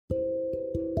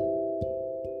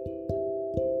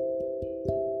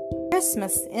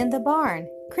Christmas in the Barn,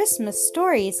 Christmas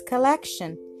Stories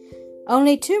Collection.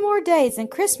 Only 2 more days and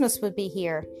Christmas would be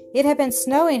here. It had been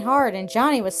snowing hard, and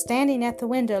Johnny was standing at the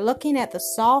window looking at the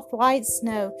soft white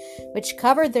snow which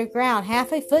covered the ground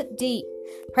half a foot deep.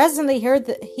 Presently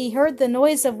he heard the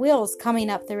noise of wheels coming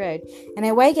up the road, and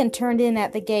a wagon turned in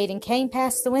at the gate and came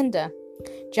past the window.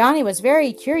 Johnny was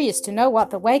very curious to know what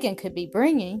the wagon could be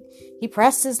bringing. He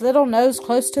pressed his little nose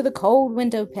close to the cold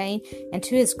window pane, and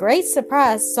to his great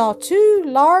surprise saw 2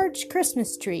 large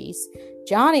Christmas trees.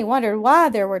 Johnny wondered why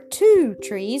there were 2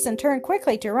 trees and turned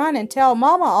quickly to run and tell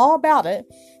Mama all about it,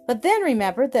 but then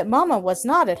remembered that Mama was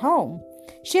not at home.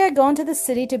 She had gone to the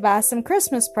city to buy some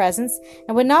Christmas presents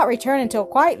and would not return until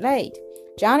quite late.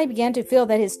 Johnny began to feel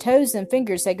that his toes and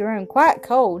fingers had grown quite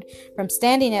cold from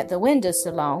standing at the window so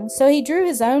long, so he drew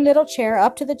his own little chair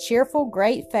up to the cheerful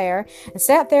great fire and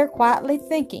sat there quietly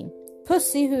thinking.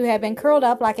 Pussy, who had been curled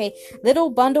up like a little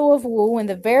bundle of wool in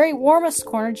the very warmest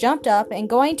corner, jumped up and,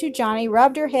 going to Johnny,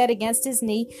 rubbed her head against his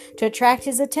knee to attract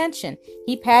his attention.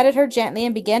 He patted her gently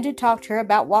and began to talk to her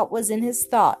about what was in his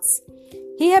thoughts.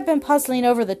 He had been puzzling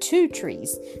over the 2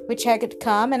 trees which had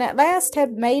come, and at last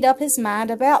had made up his mind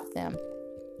about them.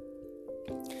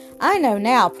 "I know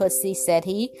now, Pussy," said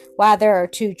he, "why there are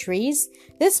 2 trees.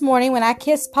 This morning when I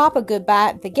kissed Papa good-bye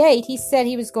at the gate, he said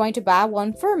he was going to buy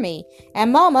one for me,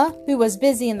 and Mama, who was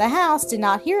busy in the house, did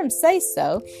not hear him say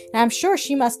so, and I'm sure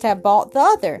she must have bought the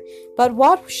other. But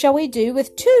what shall we do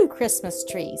with 2 Christmas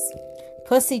trees?"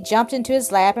 Pussy jumped into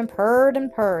his lap and purred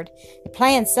and purred. A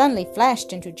plan suddenly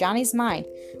flashed into Johnny's mind.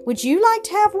 "Would you like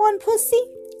to have one, Pussy?"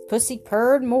 Pussy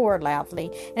purred more loudly,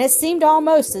 and it seemed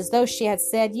almost as though she had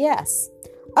said yes.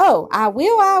 "Oh, I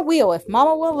will, if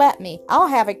Mama will let me. I'll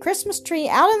have a Christmas tree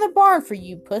out in the barn for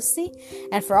you, Pussy,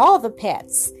 and for all the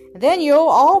pets. And then you'll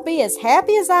all be as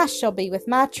happy as I shall be with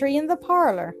my tree in the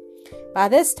parlor." By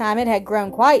this time it had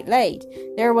grown quite late.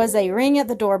 There was a ring at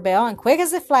the doorbell, and quick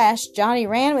as a flash, Johnny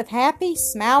ran with happy,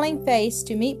 smiling face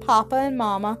to meet Papa and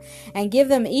Mama and give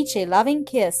them each a loving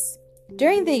kiss.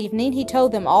 During the evening he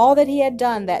told them all that he had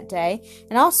done that day,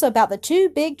 and also about the 2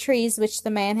 big trees which the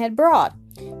man had brought.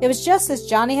 It was just as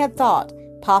Johnny had thought.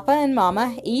 Papa and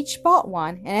Mama each bought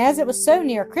one, and as it was so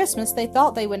near Christmas, they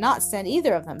thought they would not send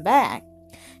either of them back.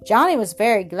 Johnny was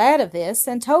very glad of this,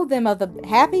 and told them of the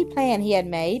happy plan he had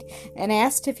made, and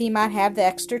asked if he might have the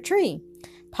extra tree.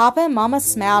 Papa and Mama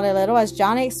smiled a little as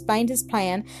Johnny explained his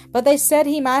plan, but they said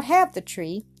he might have the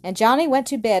tree, and Johnny went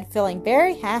to bed feeling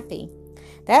very happy.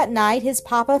 That night his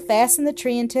papa fastened the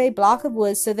tree into a block of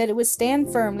wood so that it would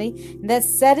stand firmly, and then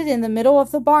set it in the middle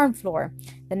of the barn floor.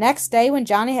 The next day, when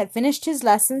Johnny had finished his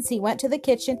lessons, he went to the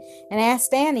kitchen and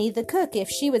asked Annie, the cook, if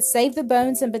she would save the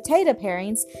bones and potato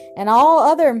parings and all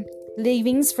other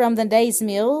leavings from the day's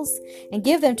meals and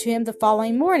give them to him the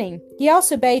following morning. He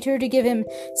also bade her to give him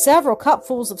several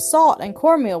cupfuls of salt and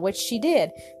cornmeal, which she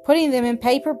did, putting them in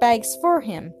paper bags for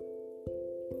him.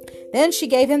 Then she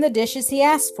gave him the dishes he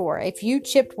asked for, a few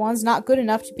chipped ones not good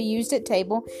enough to be used at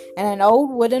table, and an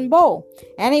old wooden bowl.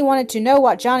 Annie wanted to know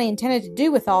what Johnny intended to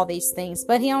do with all these things,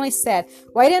 but he only said,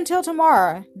 "Wait until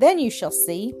tomorrow, then you shall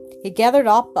see." He gathered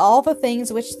up all the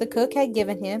things which the cook had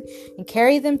given him, and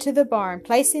carried them to the barn,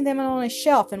 placing them on a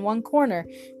shelf in one corner,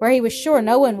 where he was sure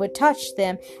no one would touch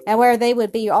them, and where they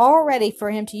would be all ready for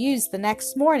him to use the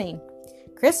next morning.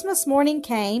 Christmas morning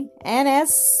came, and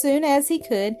as soon as he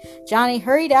could, Johnny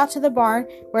hurried out to the barn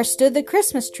where stood the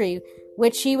Christmas tree,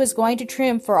 which he was going to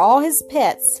trim for all his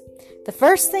pets. The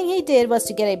first thing he did was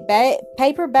to get a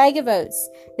paper bag of oats.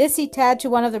 This he tied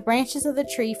to one of the branches of the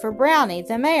tree for Brownie,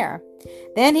 the mare.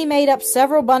 Then he made up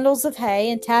several bundles of hay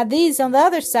and tied these on the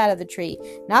other side of the tree,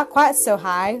 not quite so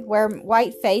high, where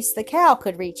Whiteface the cow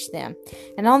could reach them,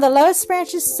 and on the lowest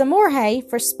branches some more hay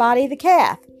for Spotty the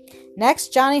calf. Next,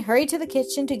 Johnny hurried to the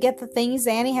kitchen to get the things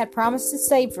Annie had promised to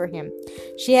save for him.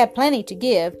 She had plenty to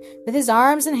give. With his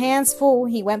arms and hands full,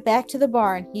 he went back to the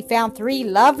barn. He found 3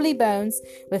 lovely bones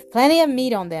with plenty of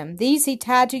meat on them. These he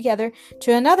tied together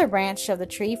to another branch of the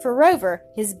tree for Rover,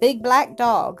 his big black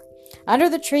dog. Under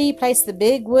the tree he placed the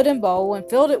big wooden bowl and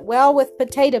filled it well with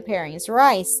potato parings,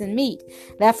 rice, and meat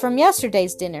left from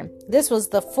yesterday's dinner. This was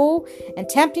the full and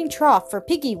tempting trough for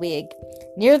Piggywig.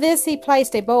 Near this he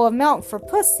placed a bowl of milk for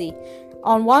Pussy.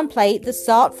 On one plate the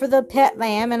salt for the pet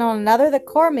lamb, and on another the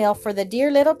cornmeal for the dear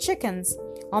little chickens.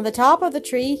 On the top of the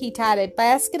tree he tied a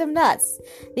basket of nuts.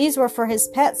 These were for his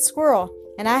pet squirrel,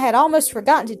 and I had almost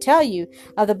forgotten to tell you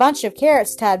of the bunch of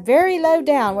carrots tied very low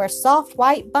down where soft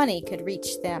white Bunny could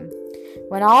reach them.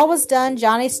 When all was done,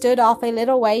 Johnny stood off a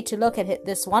little way to look at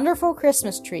this wonderful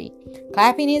Christmas tree.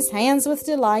 Clapping his hands with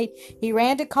delight, he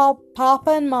ran to call Papa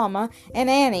and Mama and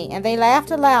Annie, and they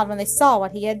laughed aloud when they saw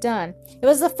what he had done. It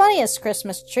was the funniest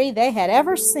Christmas tree they had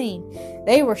ever seen.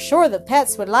 They were sure the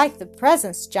pets would like the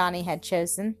presents Johnny had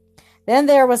chosen. Then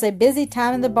there was a busy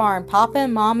time in the barn. Papa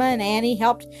and Mama and Annie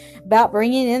helped about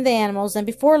bringing in the animals, and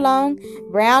before long,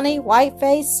 Brownie,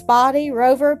 Whiteface, Spotty,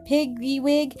 Rover, Piggy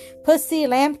Wig, Pussy,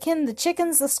 Lambkin, the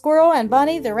chickens, the squirrel, and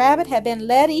Bunny the rabbit had been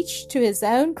led each to his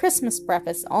own Christmas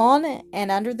breakfast on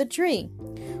and under the tree.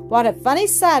 What a funny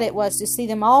sight it was to see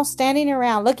them all standing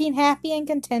around, looking happy and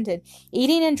contented,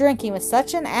 eating and drinking with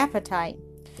such an appetite.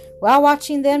 While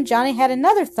watching them, Johnny had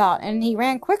another thought, and he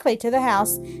ran quickly to the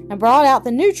house and brought out the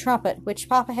new trumpet which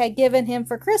Papa had given him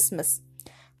for Christmas.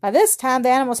 By this time, the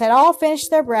animals had all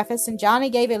finished their breakfast, and Johnny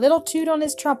gave a little toot on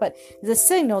his trumpet as a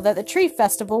signal that the tree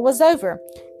festival was over.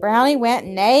 Brownie went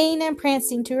neighing and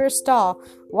prancing to her stall.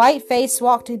 Whiteface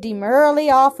walked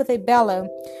demurely off with a bellow,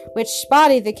 which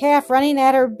Spotty the calf, running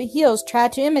at her heels,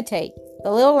 tried to imitate.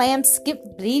 The little lamb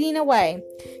skipped bleating away.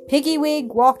 Piggy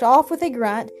Wig walked off with a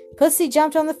grunt. Pussy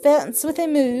jumped on the fence with a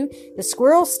moo. The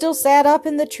squirrel still sat up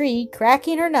in the tree,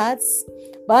 cracking her nuts.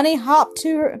 Bunny hopped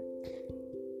to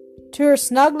her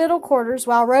snug little quarters,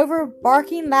 while Rover,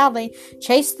 barking loudly,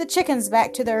 chased the chickens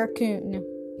back to their coon.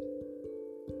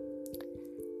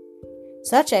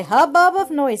 Such a hubbub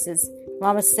of noises,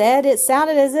 Mama said. It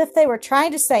sounded as if they were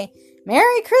trying to say,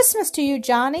 "Merry Christmas to you,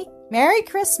 Johnny. Merry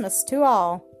Christmas to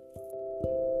all."